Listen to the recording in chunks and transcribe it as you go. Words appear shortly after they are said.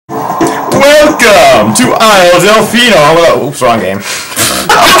Welcome to Isle Delfino. Oops, wrong game.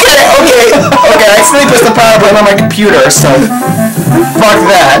 Okay. I accidentally pushed the power button on my computer, so fuck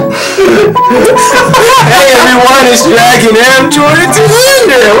that. Hey everyone, it's Dragon M Jordan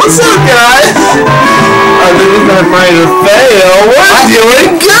Lander. What's up, guys? I'm not afraid to fail. I'm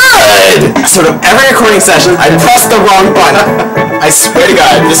doing good. So to every recording session, I pressed the wrong button. I swear to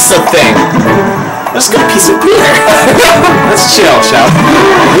God, this is a thing. Let's get a piece of beer. Let's chill, shall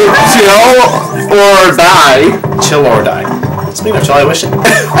we? Chill or die. Chill or die. Speaking of chill, I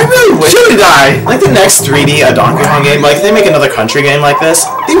really wish Chill or die. like the next 3D Donkey Kong game, like if they make another country game like this,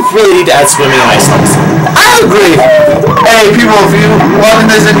 they really need to add swimming and ice levels. I agree. Hey, people, if you watching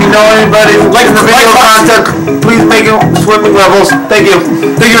this and you know anybody like the video content, please make it swimming levels. Thank you.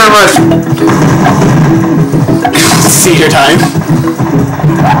 Thank you very much. See your time.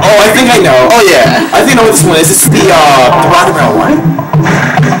 Oh, I think I know. Oh yeah. I think I know what this one is. It's the Rocket Barrel one.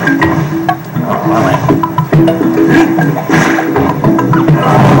 Oh, alright.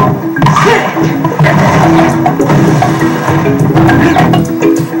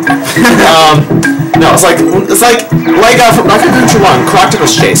 No, it's like from Rocket Country 1,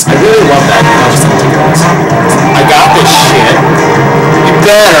 Crocodile's Chase. I really love that. I got this shit. You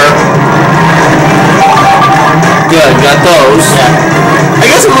better. Good, got those. Yeah. I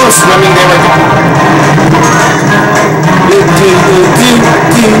guess a little swimming there, like.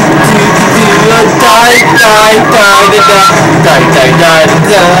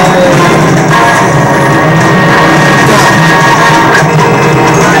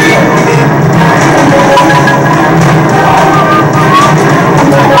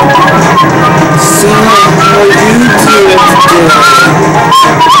 So, how are you doing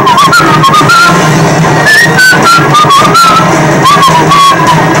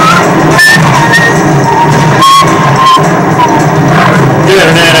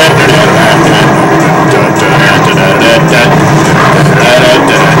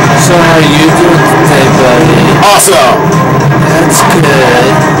So how are you doing today, buddy? Awesome! That's good.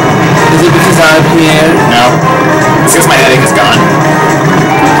 Is it because I'm here? No. It's because my headache is gone.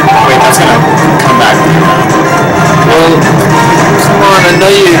 Wait, that's gonna come back. Well, come on, I know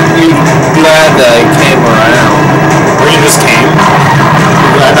you're glad that I came around. Or you just came?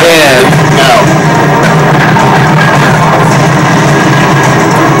 Yeah. No.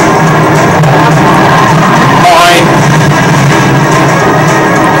 Fine.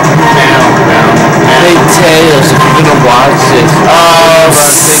 Hey, Tails, if you're gonna watch this, I'm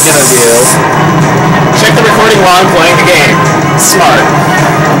thinking of you. Check the recording while I'm playing the game. Smart.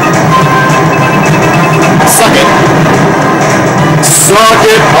 Suck it. Suck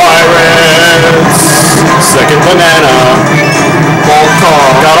it, pirates. Second banana. Hong Kong.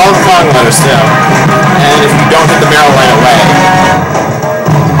 Got all the Kong letters still. And if you don't hit the barrel right away,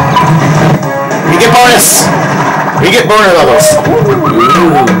 we get bonus. We get bonus levels. Ooh,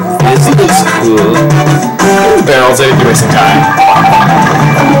 this looks cool. Barrels, I didn't waste some time.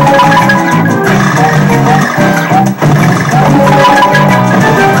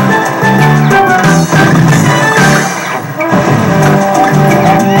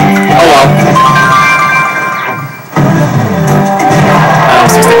 Oh well.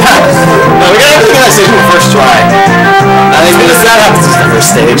 No, we gotta do that stage on the first try. Not even That happens in the first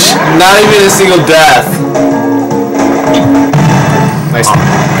stage. Not even a single death. Nice.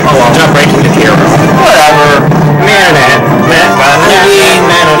 Oh well, not breaking the hero. Whatever.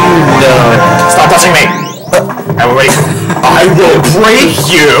 Stop touching me. I will break. I will break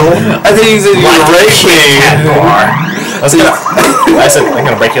you. I think you said you would rape me. I said I'm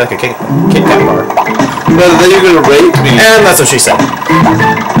gonna break you like a Kit Kat bar. No, then you're gonna rape me. And that's what she said.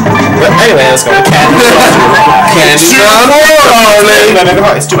 But anyway, let's go to Candy. Candy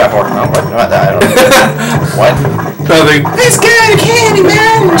darling. It's 2x4. No, what? No, I don't know. What? Nothing. Let's go to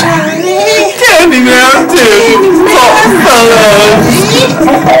Candyman, Charlie. Candyman too.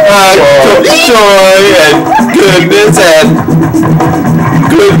 Joy and goodness and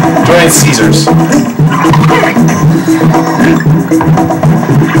good. Joy and Caesars.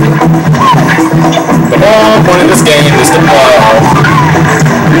 The whole point of this game is to blow.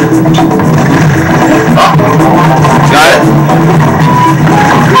 Oh. Got it.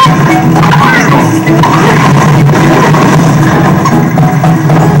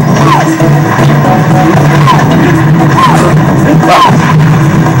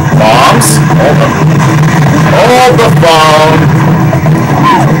 Bombs? Hold the phone.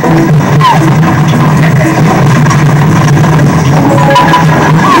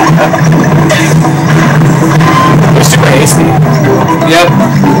 They're super hasty. Yep.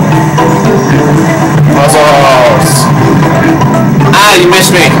 Puzzles. Ah, you missed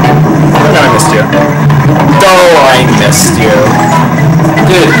I missed you. Oh, I missed you.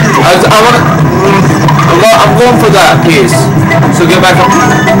 Dude, I'm going for that piece. So get back up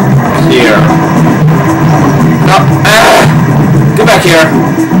here. No, get back here.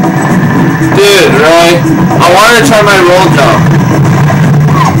 Dude, really? I wanted to try my roll jump.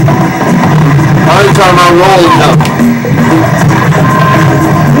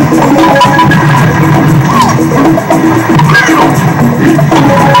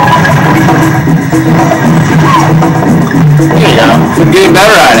 There you go. So I'm getting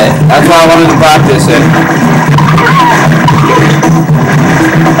better at it. That's why I wanted to practice it.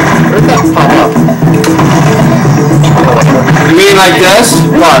 Where'd that pop up? You mean like this?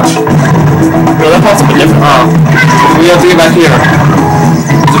 Watch. No, that pops up a different. Oh. We have to get back here.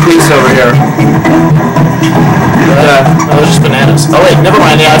 There's a piece over here. Yeah. Oh, those are just bananas. Oh wait, never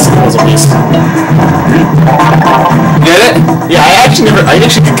mind. Yeah, I see the puzzle piece. Get it? Yeah, I actually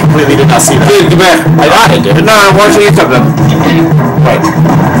completely did not see that. Dude, come here. I thought I did. No, I want you to eat something. Wait.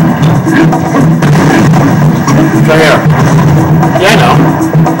 Right here. Yeah, I know.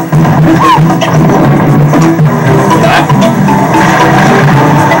 That.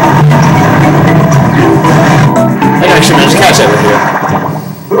 I can actually manage to catch that with you.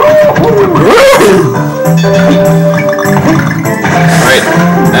 Right,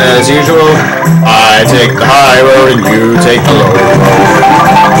 as usual, I take the high road and you take the low road.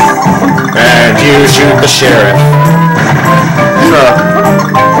 And you shoot the sheriff. Sure.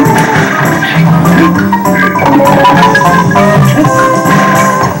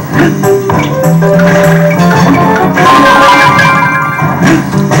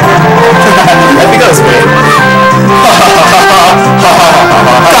 I think that was me.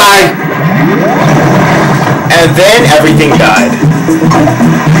 Die! And then everything died.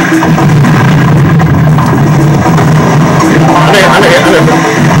 I'm here.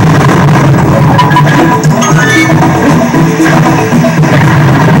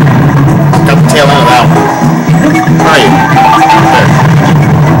 Got the tail end of that one. Where are you? There.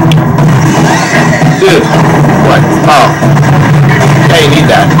 Dude. What? Oh. Yeah, you need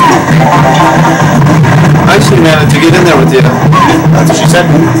that. I actually managed to get in there with you. That's what she said.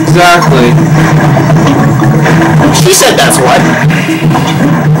 Exactly. She said that's what.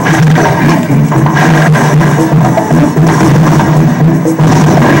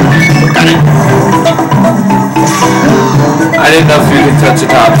 Got it. I didn't know if you could touch the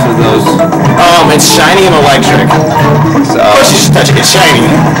tops of those. It's shiny and electric. So. Of course you should touch it, it's shiny.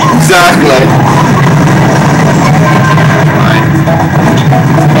 Exactly. Fine.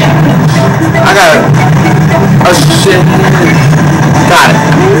 I got it. Oh shit. Got it.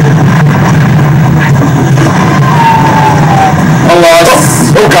 Oh,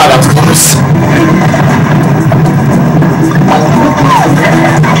 lost. Oh god, that was close.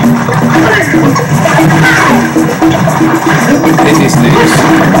 Hate these things.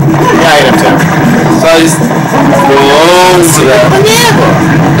 Yeah, I hate him too. So I just go over there.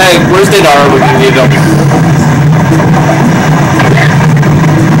 Hey, where's Dadara when you need them?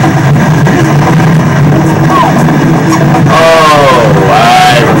 Oh,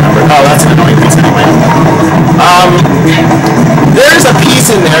 I remember. Oh, that's an annoying piece anyway. There's a piece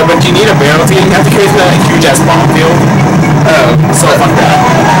in there, but you need a barrel to get. You have to carry through that huge ass bomb field. Oh, So fuck that.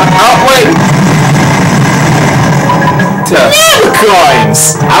 oh wait.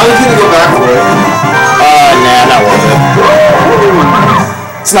 Coins! I was gonna go back for it. Nah, not worth it.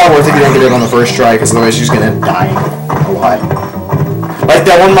 It's not worth it if you don't get it on the first try, because otherwise you're just gonna die a lot. Like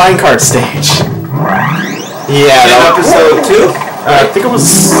that one minecart stage. Yeah, In that episode 2? I think it was.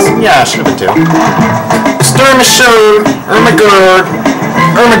 Yeah, it should have been 2. Sturmisher, Ermagerd,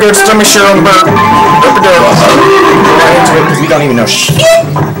 Sturmisher, Ermagerd, because we don't even know shit.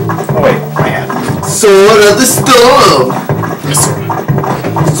 Oh wait, man. Sword of the Storm!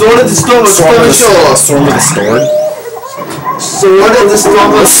 Sword of the Storm! Storm of the Storm. Storm of the Storm. Sword of the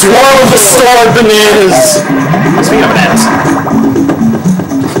Storm! Swarm of the Storm bananas! Speaking of bananas.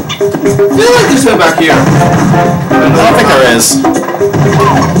 I feel like there's one back here. I don't think there is.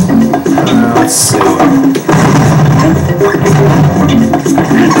 Let's see.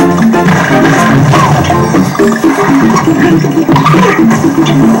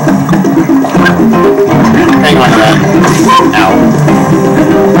 Hang on to that. Ow.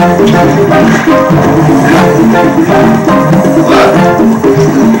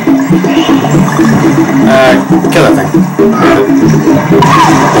 Kill that thing.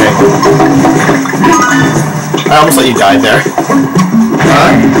 Okay. I almost let you die there.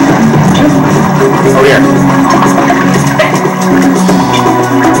 Over here.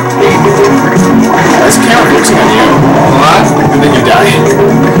 Why is the camera focusing on you? What? And then you die.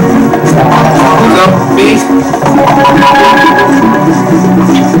 What's up, me?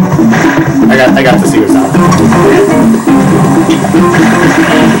 I got to see what's out there.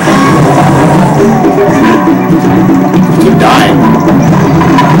 Keep dying.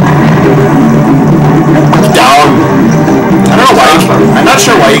 Down. I don't know why. I'm not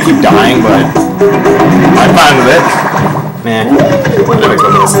sure why you keep dying, but I'm fine with it. Man, what did I go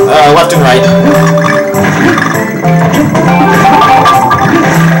with this? Left and right.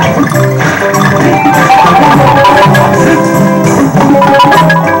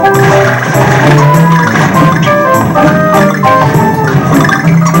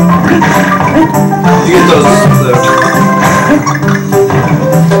 You get those.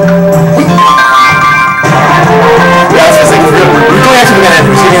 Yeah, I was gonna say, we're going after the man.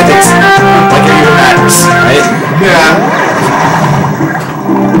 We're going to take like it even matters, right? Yeah.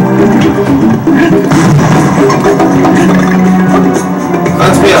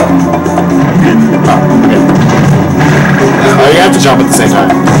 Let's be up. Oh, you have to jump at the same time.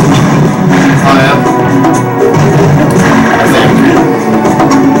 I am. I think.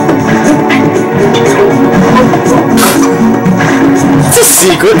 It's a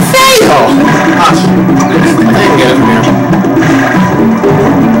secret fail! Hush. I think I can get it from here.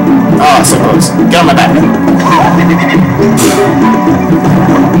 Oh, so close. Get on my back.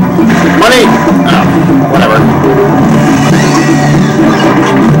 Money! Oh, whatever.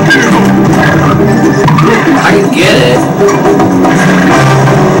 I can get it.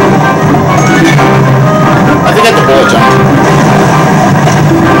 I think I have to bullet jump.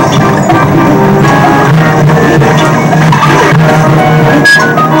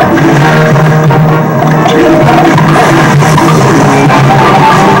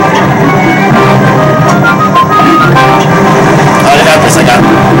 I got this, I got it.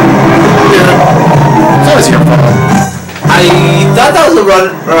 It's always your fault. I thought that was a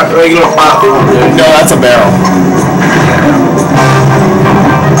regular platform, dude. No, that's a barrel.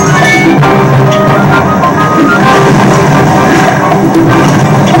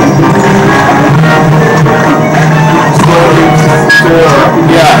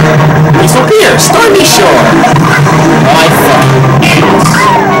 Yeah. He's up here. Stormy Shore. My fucking ass.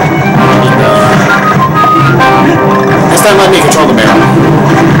 This time let me control the barrel.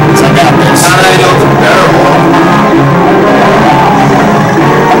 So I got this. I know the barrel.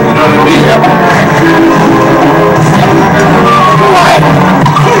 You know what I mean? Yep. Why?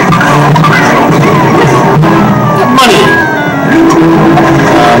 Money.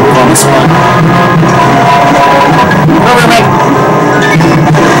 Move on this one. Over, man.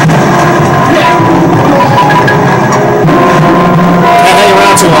 Can't hang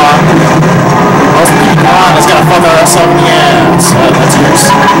around too long. Come on, it's gonna fuck us up in the ass. That's yours.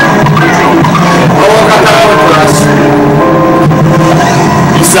 Oh, look, I got one for us.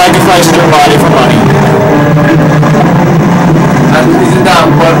 You sacrificed your body for money. Isn't that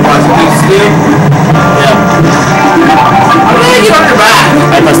what prostitutes do? Yeah. How did I get on your back?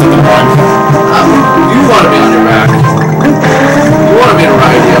 I messed up the one. You want to be on your back. You want to be in a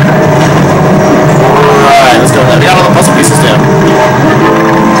ride, yeah. Alright, let's go then. We got all the puzzle pieces down.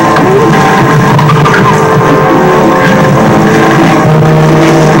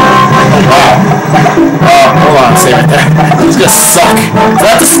 Wow. Oh, hold on, stay right there. It's gonna suck. So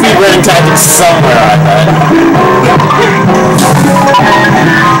that's a speedrunning tactic somewhere, I bet.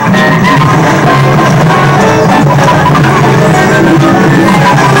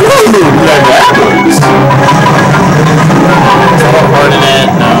 Ooh, there that goes. Is that hard in it?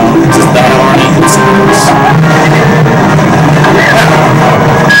 No. It's just that hard in it.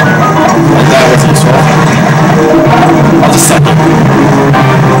 Like that was useful. I'll just suck it.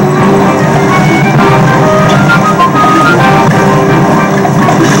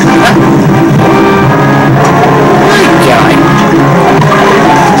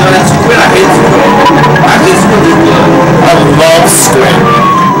 I love Squid.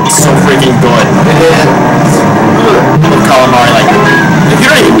 It's so freaking good. With calamari, like, if you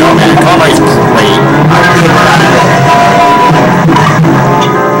don't even know, man, calamari's great.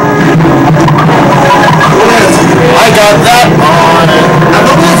 I got that on it. I'm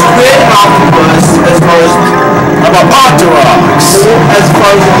a little squid and octopus as far as I'm a Octorox.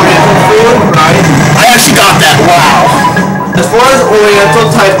 Oriental food, right? I actually got that. Wow. As far as Oriental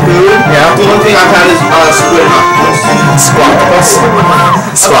type food, Yeah. the only thing I've had is squid and octopus. Squawktopus.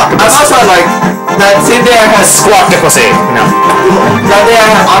 I've Squawktopus. also had like that same day I had Squawktopusy. No. that day I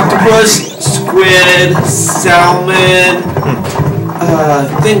had octopus, squid, salmon. I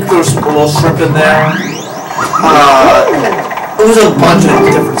think there's a little shrimp in there. It was a bunch of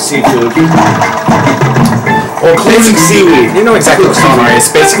different seafood. Well, Basic seaweed. you know exactly what calamari is.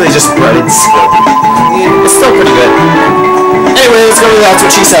 It's basically just breaded squid. It's still pretty good. Anyway, let's go to the That's What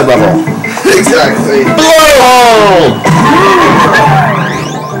She Said level. Exactly. Blowhole!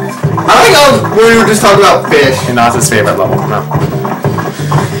 I like how we were just talking about fish. And not his favorite level, no.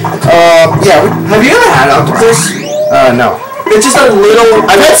 Yeah, Have you ever had octopus? no. It's just a little.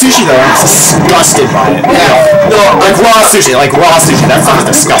 I've had sushi though, I'm disgusted by it. Yeah. No, Like raw sushi, that stuff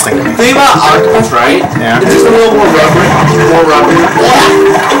is disgusting to me. Think about octopus, right? Yeah. It's just a little more rubbery. More rubbery.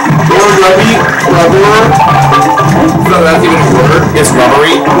 More rubbery. Rubber. So that's even a word. It's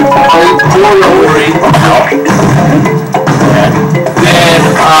rubbery. More rubbery. Hell. Okay. And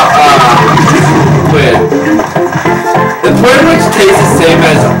squid. It pretty much tastes the same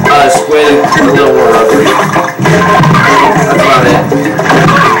as squid, a little more rubbery. That's about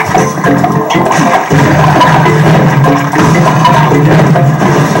it.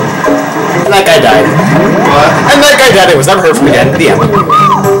 That guy died. What? And that guy died. It was never heard from again. The end.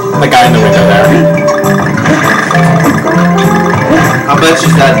 The guy in the window there. How much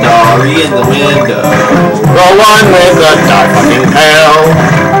is that doggy in the window? The one with the dark fucking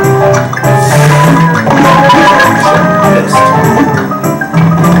tail. Missed.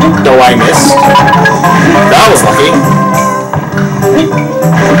 No, I missed. That was lucky.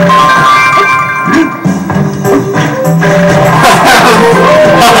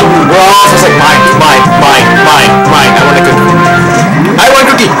 We're all just like mine. I want a cookie. I want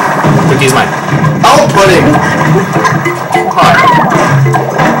a cookie. Cookie's mine. Oh, pudding.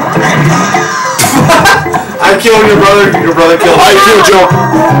 I killed your brother. Your brother killed me. I killed your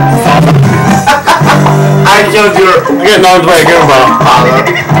father. I killed your I'm getting on to my Goomba. father.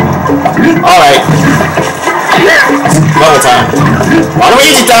 Alright. Level time.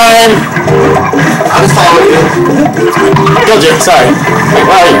 Waluigi time! I just followed you. Killed you, sorry. Wait,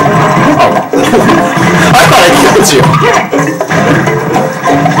 where are you? Oh. I thought I killed you.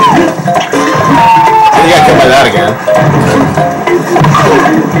 You got killed by that again.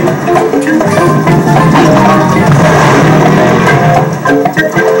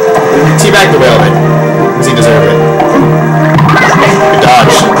 Teabag the whale, mate. Does he deserve it? Good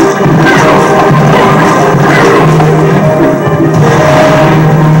dodge.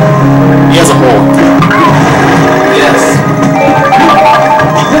 He has a hole. Yes.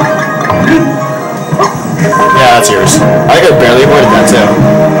 Yeah, that's yours. I think I barely avoided that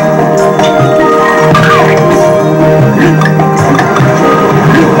too.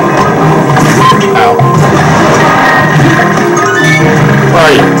 Ow. Where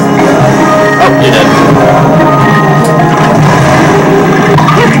are you? Oh, you did.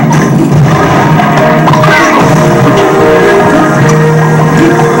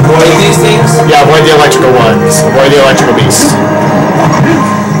 Avoid these things. Yeah, avoid the electrical ones. Avoid the electrical beast.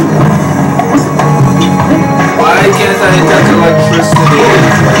 Why can't I touch electricity?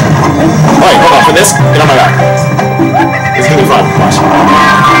 Wait, hold on. For this, get on my back. It's gonna be fun. Watch.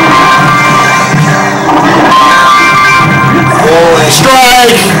 Bowling.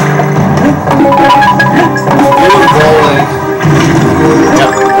 Strike! You're bowling.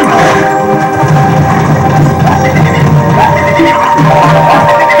 Yep.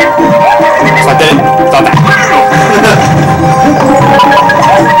 So I did it. Thought that.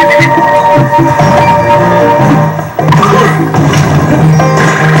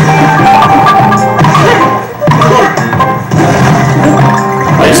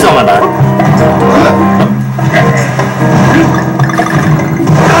 Are you still on my back? What?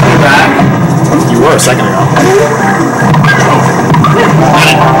 You're back? You were a second ago.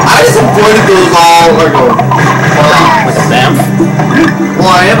 I just avoided those all like a Like a vamp?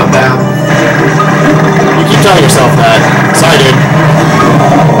 well, I am a bam. You keep telling yourself that. Sorry, dude.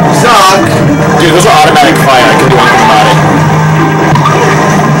 Suck. Dude, those are automatic fire. I can do anything about it.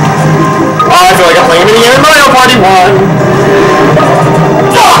 Oh, I feel like I'm playing a mini game in Mario Party 1.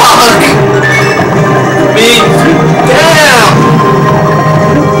 Fuck! Me. Damn!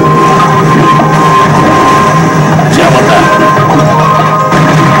 Yeah, I want that.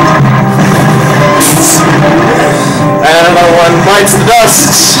 And another one bites the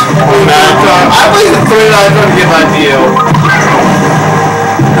dust. I played the 39 trying to get my deal.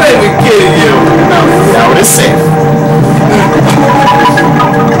 I'm not even kidding you. No, now it is safe.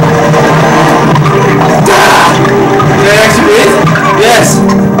 Did I actually win? Yes.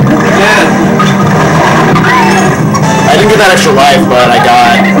 Yeah. I didn't get that extra life, but I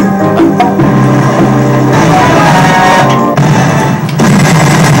got...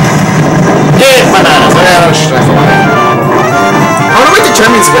 Get bananas. Bananas. I wonder what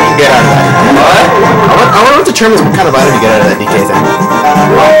determines what you get out of that. What? I wonder what determines what kind of item you get out of that DK thing.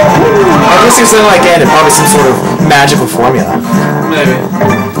 I'm guessing something like that, and probably some sort of magical formula. Maybe.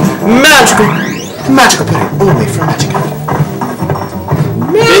 Magical pudding, only from Magic.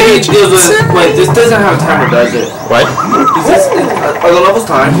 Maybe it deals with. Wait, this doesn't have a timer, does it? What? Is this, are the levels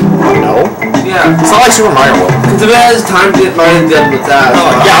timed? No. Yeah. It's not like Super Mario World. Because if it has time, it might have done with that.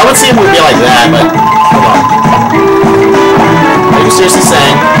 Yeah, I would say it would be like that, but hold on. Are you seriously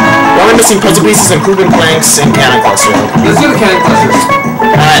saying one of the missing puzzle pieces and proven planks in Cannon Cluster? Let's do the cannon clusters.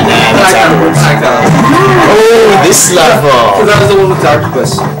 Ah, nah, that's afterwards. Oh, this level. Because that was the one with the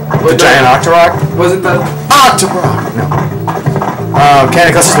octopus. The giant Octorok? Wasn't that? Octorok! No.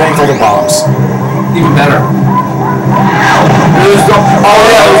 Cannon Cluster's one with all the bombs. Even better. It was the, oh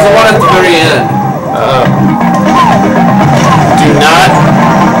yeah, it was the one at the very end. Do not,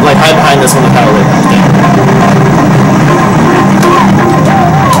 like, hide behind this when the power wave comes down.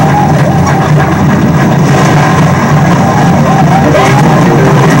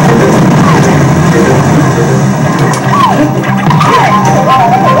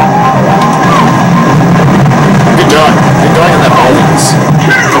 Good going on that ball is.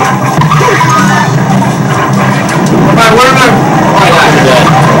 Alright, where am I? You're dead.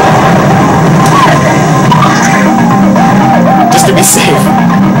 Just to be safe.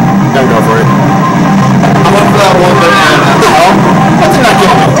 Don't go for it. I went for that one banana. What the hell? That did not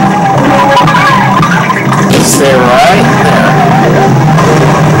kill me. Just stay right there.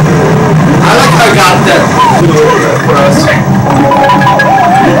 I like how I got that for us.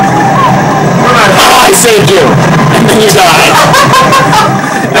 Oh, I saved you! And then you died.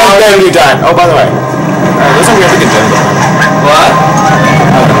 And then you died. Oh, by the way. Alright, looks like we have to get done. What?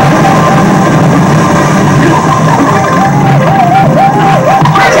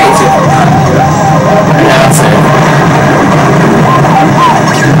 Yeah, that's safe.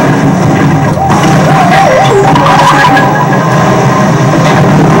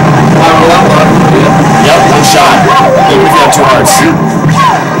 Yep, one shot. Even if you have 2 hearts.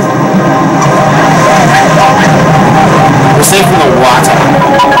 We're safe from the water for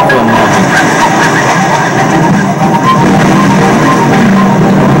a moment.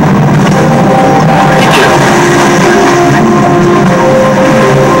 Thank you.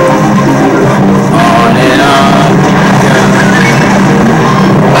 On and on.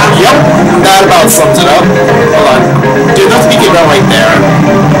 Yep, that about sums it up. Hold on. Dude, let's be getting right there.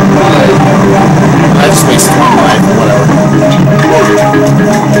 I just wasted my life, whatever.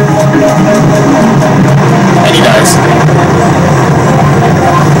 And he dies.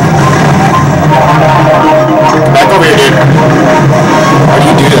 Back over here, dude. Why do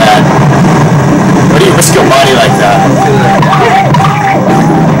you do that? Why do you risk your body like that?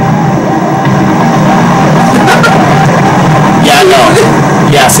 Yeah, no.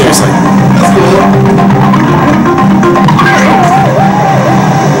 Yeah, seriously. That's cool.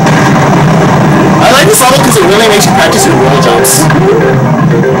 I like this level because it really makes you practice your roll jumps.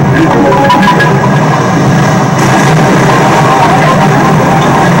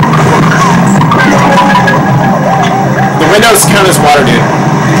 The windows count as water, dude.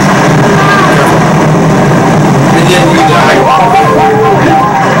 And then you die.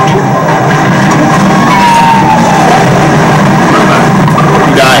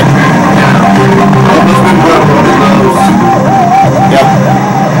 You died. Yeah. Almost been broken those. Yep.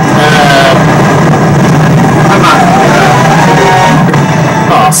 I'm not.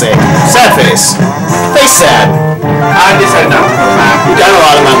 Oh, sad. Sad face. Face sad. I decided not to come back. You got a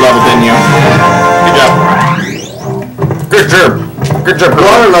lot on that level, didn't you? Good job. Good job. Good job.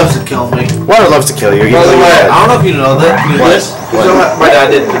 Water loves to kill me. Water loves to kill you. By the way, I don't know if you know that. You What? this? You know what my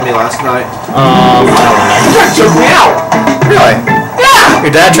dad did to me last night? I don't know. He tried to choke me out. Really? Yeah!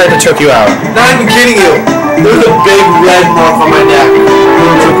 Your dad tried to choke you out. Not even kidding you. There was a big red mark on my neck.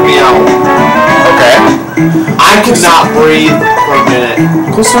 He took me out. Okay. I could not breathe for a minute.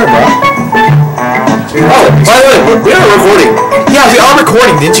 Cool story, bro. Oh, by the way, we are recording. Yeah, we are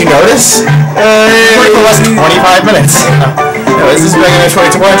recording. Didn't you notice? Recording for less than 25 minutes. Anyways, this is Mega Man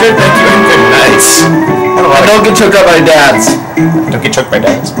 2200. Thank you and good night. And don't get choked out by dads. Don't get choked by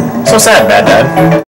dads. So sad, bad dad.